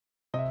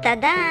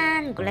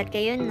Tadan! Gulat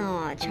kayo,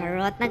 no?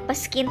 Charot,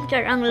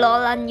 nagpa-skincare ang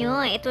lola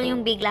nyo. Ito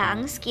yung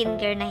biglaang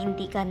skincare na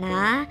hindi ka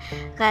na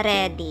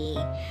ka-ready.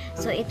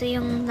 So, ito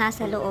yung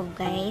nasa loob,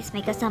 guys.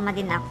 May kasama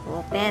din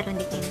ako, pero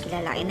hindi ko yung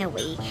kilala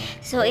anyway.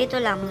 So, ito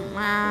lang,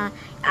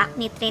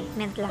 acne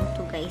treatment lang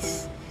to,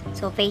 guys.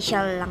 So,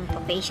 facial lang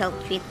to, facial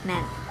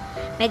treatment.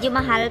 Medyo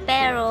mahal,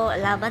 pero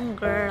laban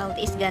girl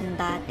is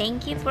ganda.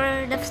 Thank you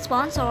for the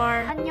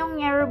sponsor.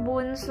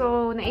 Annyeonghaseyo.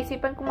 So,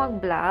 naisipan ko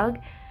mag-vlog.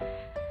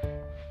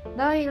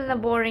 Dahil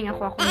na-boring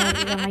ako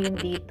ngayon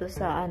dito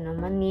sa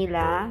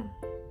Manila.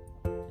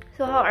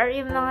 So, how are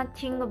you mga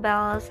Chingu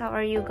bells? How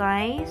are you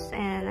guys?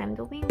 And I'm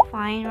doing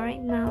fine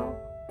right now.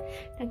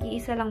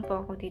 Nag-iisa lang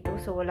po ako dito.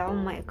 So, wala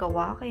akong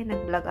maikawa. Kaya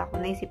nag-vlog ako.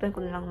 Naisipan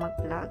ko na lang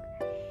mag-vlog.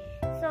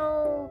 So,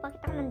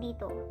 bakit ako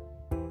nandito?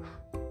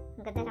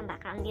 Ang ganda ng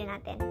background view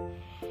natin.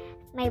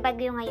 May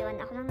bagyo ngayon.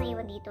 Ako lang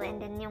naiwan dito.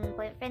 And then, yung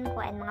boyfriend ko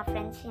and mga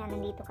friends niya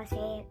nandito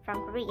kasi from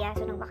Korea.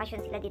 So,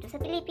 nagbakasyon sila dito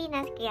sa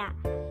Pilipinas. Kaya,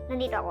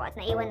 nandito ako at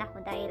naiwan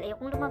ako dahil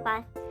ayokong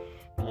lumabas.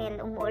 Dahil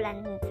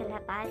umuulan sa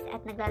labas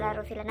at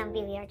naglalaro sila ng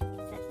billiard.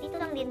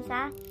 Dito lang din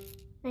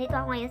nandito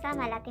ako ngayon sa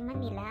Malate,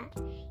 Manila.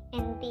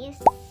 And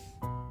this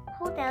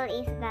hotel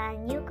is the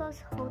New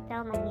Coast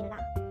Hotel Manila.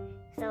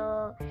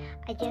 So,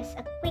 I just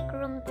a quick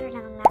room tour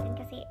lang natin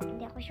kasi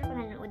hindi ako sure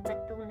kung nanonood ba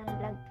ito ng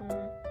vlog itong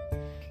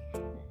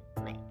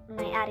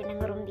may-ari ng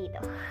room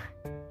dito.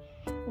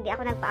 Hindi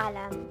ako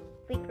nagpaalam.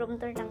 Quick room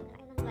tour lang.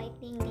 Ay, ng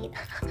lighting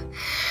dito.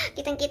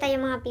 Kitang-kita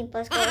yung mga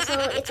pimples ko. So,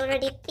 it's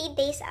already 3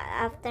 days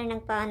after 2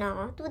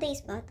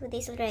 days ba? 2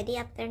 days already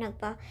after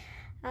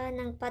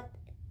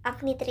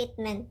acne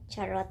treatment.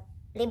 Charot.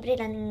 Libre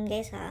lang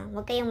guys ha.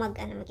 Huwag kayong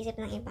mag-isip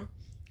ng iba.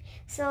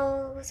 So,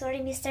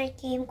 sorry Mr.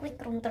 Kim.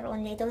 Quick room tour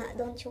only.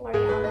 Don't you worry.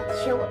 I'll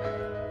show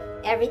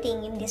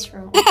everything in this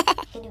room.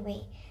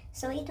 Anyway.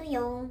 So, ito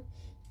yung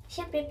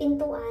syempre,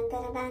 pintuan,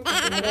 taradaan,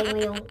 tinagay mo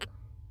yung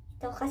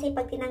ito, kasi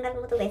pag tinanggal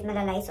mo to guys,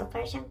 malalay. So,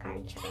 parang siyang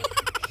card.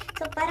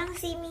 So, parang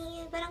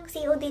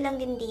COD lang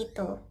din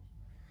dito.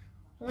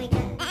 Oh my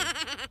God.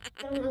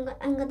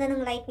 Ang ganda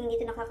ng lighting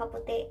dito,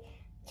 nakakaputi.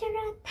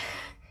 Charot!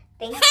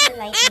 Thanks for the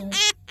lighting.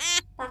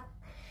 Pak.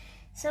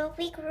 So,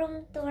 quick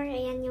room tour.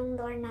 Ayan yung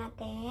door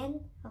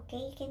natin.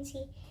 Okay, you can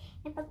see.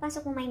 And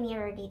pagpasok mo, may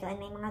mirror dito. And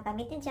may mga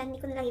gamit din dyan.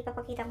 Hindi ko na lang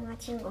ipapakita mga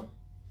Chingu.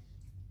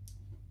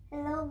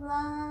 Hello,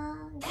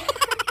 vlog!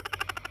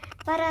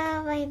 Para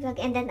may vlog.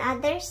 And then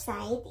other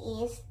side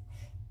is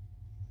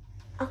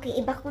okay,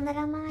 iba ko na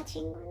lang mga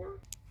Chingu,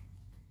 no?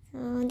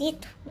 So,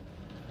 dito.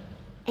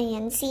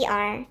 Ayan,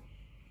 CR.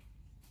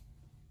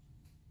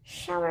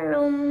 Shower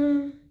room.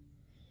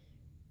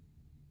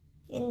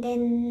 And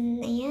then,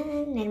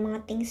 ayan, may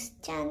mga things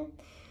dyan.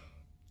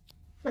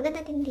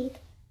 Maganda din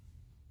dito.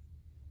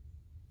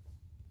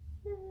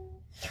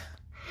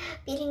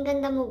 Feeling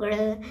ganda mo,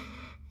 girl.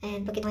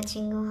 Ayan, pagkita mga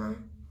Chingu, ha?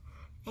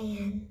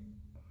 Ayan.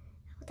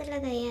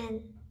 Talaga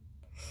yan.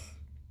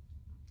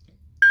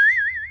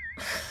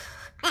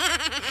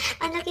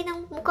 Ang laki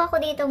ng mukha ko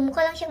dito.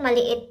 Mukha lang siyang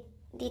maliit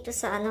dito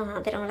sa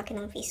pero ang laki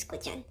ng face ko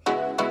dyan.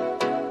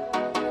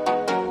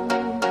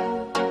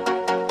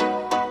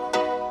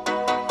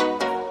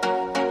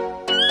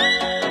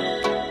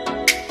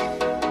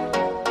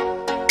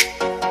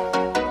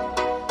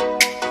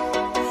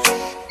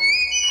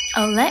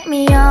 Oh, let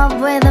me up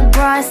with a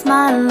bright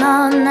smile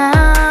on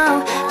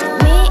now.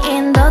 Put me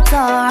in the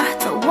dark,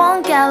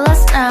 won't get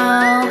lost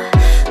now.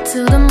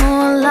 To the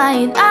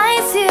moonlight,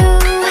 eyes you.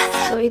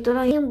 So, ito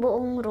lang yung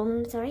buong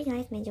room. Sorry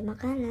guys, medyo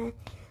makalat.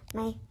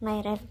 May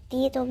ref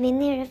dito,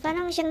 mini ref.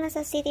 Parang siyang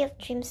nasa City of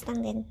Dreams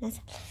lang din.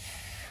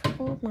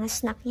 Mga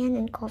snack yan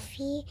and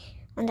coffee.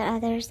 On the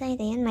other side,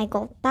 ayan, may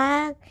gold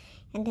bag.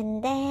 And then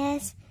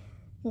desk.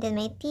 And then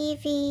may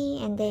TV.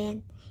 And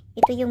then,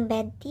 ito yung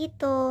bed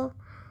dito.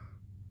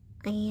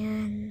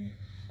 Ayan.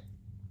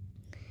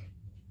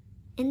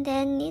 And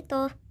then,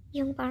 ito,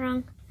 yung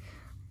parang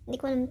hindi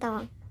ko alam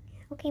tawag.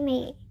 Okay,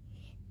 may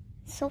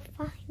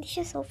sofa. Hindi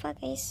siya sofa,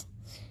 guys.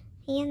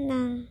 Ayan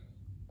lang.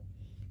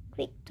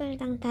 Quick tour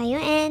lang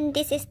tayo. And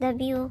this is the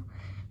view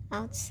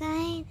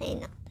outside.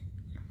 Ayun.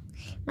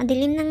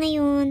 Madilim na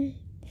ngayon.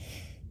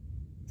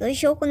 So,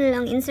 show ko na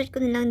lang, insert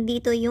ko na lang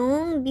dito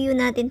yung view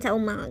natin sa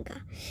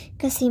umaga.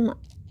 Kasi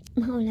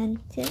maulan.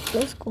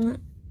 Close ko nga.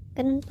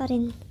 Ganun pa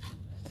rin.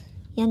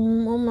 Yan,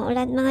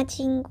 maulan mga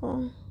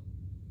Chingu.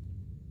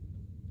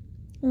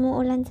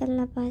 Umuulan sa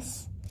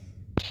labas.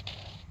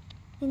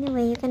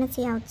 Anyway, you cannot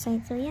see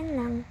outside. So, yan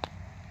lang.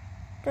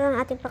 Ito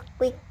lang ating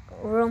quick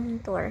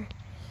room tour.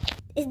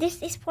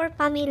 This is for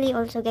family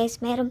also, guys.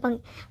 Mayroon pang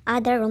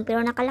other room,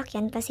 pero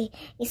nakalakyan kasi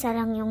isa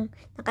lang yung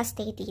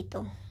nakastay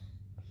dito.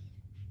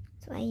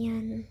 So,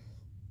 ayan.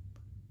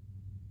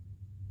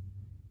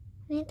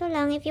 Ito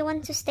lang. If you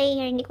want to stay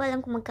here, hindi ko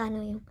alam kung magkano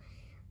yung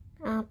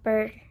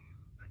per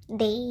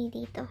day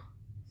dito.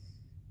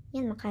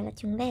 Yan, makalat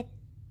yung bed.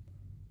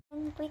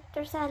 And quick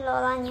tour sa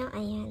lola nyo.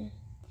 Ayan.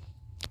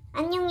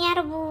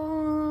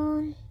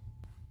 Annyeonghaseyo.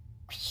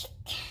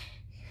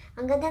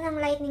 Ang ganda ng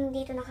lightning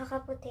dito,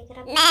 nakakaputi.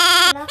 Grabe.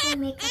 Wala akong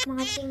makeup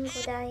mga Chingu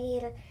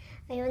dahil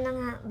ayun na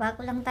nga,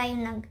 bago lang tayo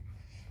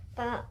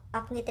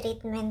acne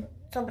treatment.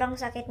 Sobrang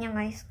sakit niya,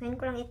 guys. Ngayon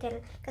ko lang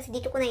i-tell. Kasi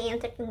dito ko na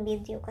i-insert yung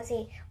video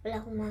kasi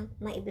wala akong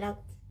ma-i-vlog.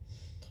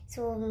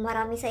 So,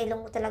 marami sa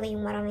ilong ko talaga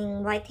yung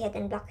maraming whitehead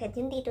and blackhead.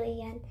 Yung dito,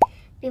 yan.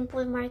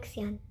 Pimple marks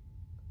yan.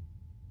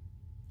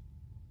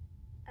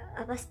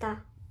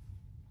 Basta.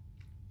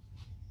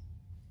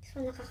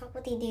 So,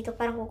 nakakaputi dito.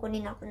 Parang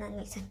kukunin ako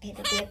ng isang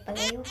pinag pala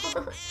yun.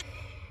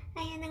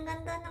 Ayan, ang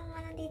ganda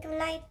ng dito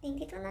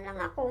lighting. Dito na lang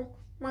ako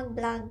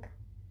mag-vlog.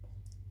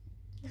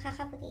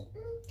 Nakakaputi.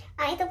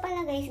 Ito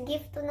pala guys,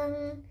 gift to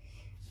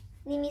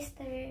ni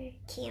Mr.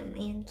 Kim.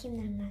 Ayan, Kim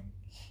naman.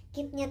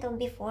 Gift niya to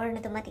before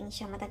na dumating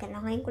siya. Matagal na.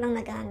 Ngayon ko lang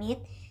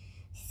nagamit.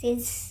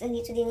 Since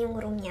andito din yung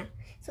room niya.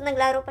 So,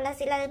 naglaro pala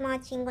sila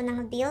mga Chingu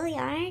ng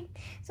billiard.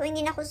 So,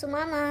 hindi na ako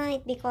sumama.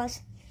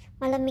 Because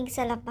malamig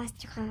sa labas.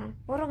 Tsaka,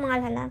 puro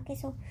mga lalaki.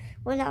 So,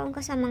 wala akong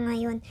kasama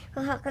ngayon.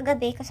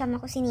 Kagabi, kasama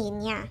ko si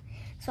Ninya.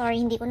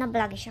 Sorry, hindi ko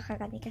na-vlog siya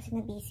kagabi kasi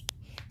na-busy.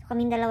 So,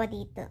 kaming dalawa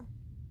dito.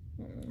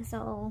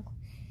 So,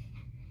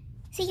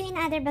 see you in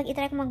other vlog.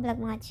 I-try ko mag-vlog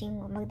mga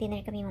Chingu.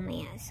 Mag-dinner kami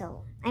mamaya.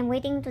 So, I'm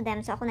waiting to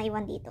them. So, ako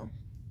naiwan dito.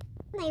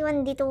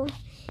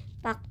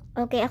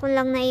 Okay, ako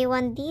lang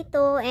naiwan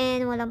dito.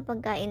 And walang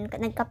pagkain.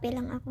 Nagkape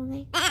lang ako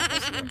ngayon.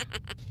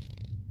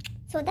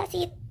 So, that's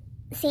it.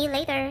 See you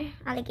later,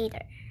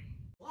 alligator.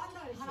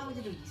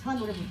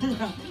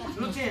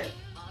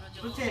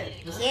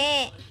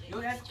 Yeah.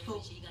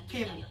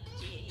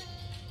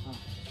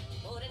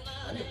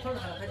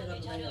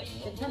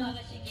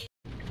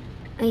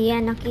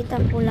 Ayan,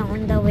 nakita ko lang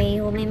on the way.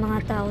 May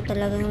mga tao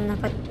talagang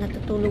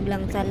natutulog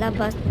lang sa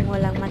labas. Kung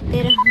walang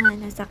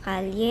matirhan, nasa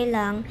kalye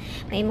lang.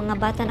 May mga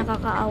bata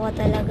nakakaawa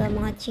talaga,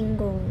 mga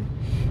Chingu.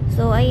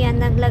 So, ayan,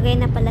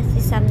 naglagay na pala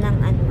si Sam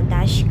ng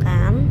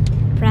dashcam.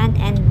 Front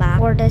and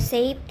back. For the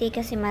safety,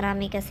 kasi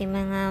marami kasi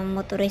mga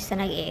motorista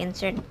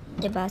nag-i-insert.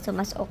 Diba? So,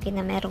 mas okay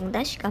na merong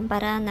dashcam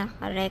para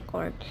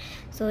naka-record.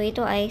 So,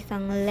 ito ay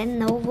isang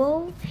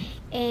Lenovo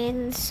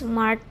and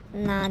smart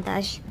na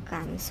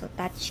dashcam. So,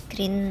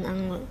 touchscreen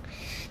ang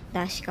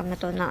dashcam na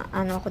to na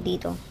ako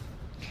dito.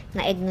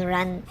 Na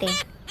ignorante.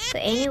 So,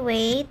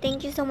 anyway,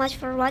 thank you so much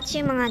for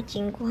watching mga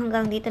Chingu.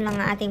 Hanggang dito lang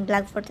ang ating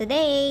vlog for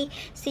today.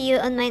 See you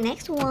on my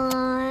next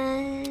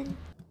one.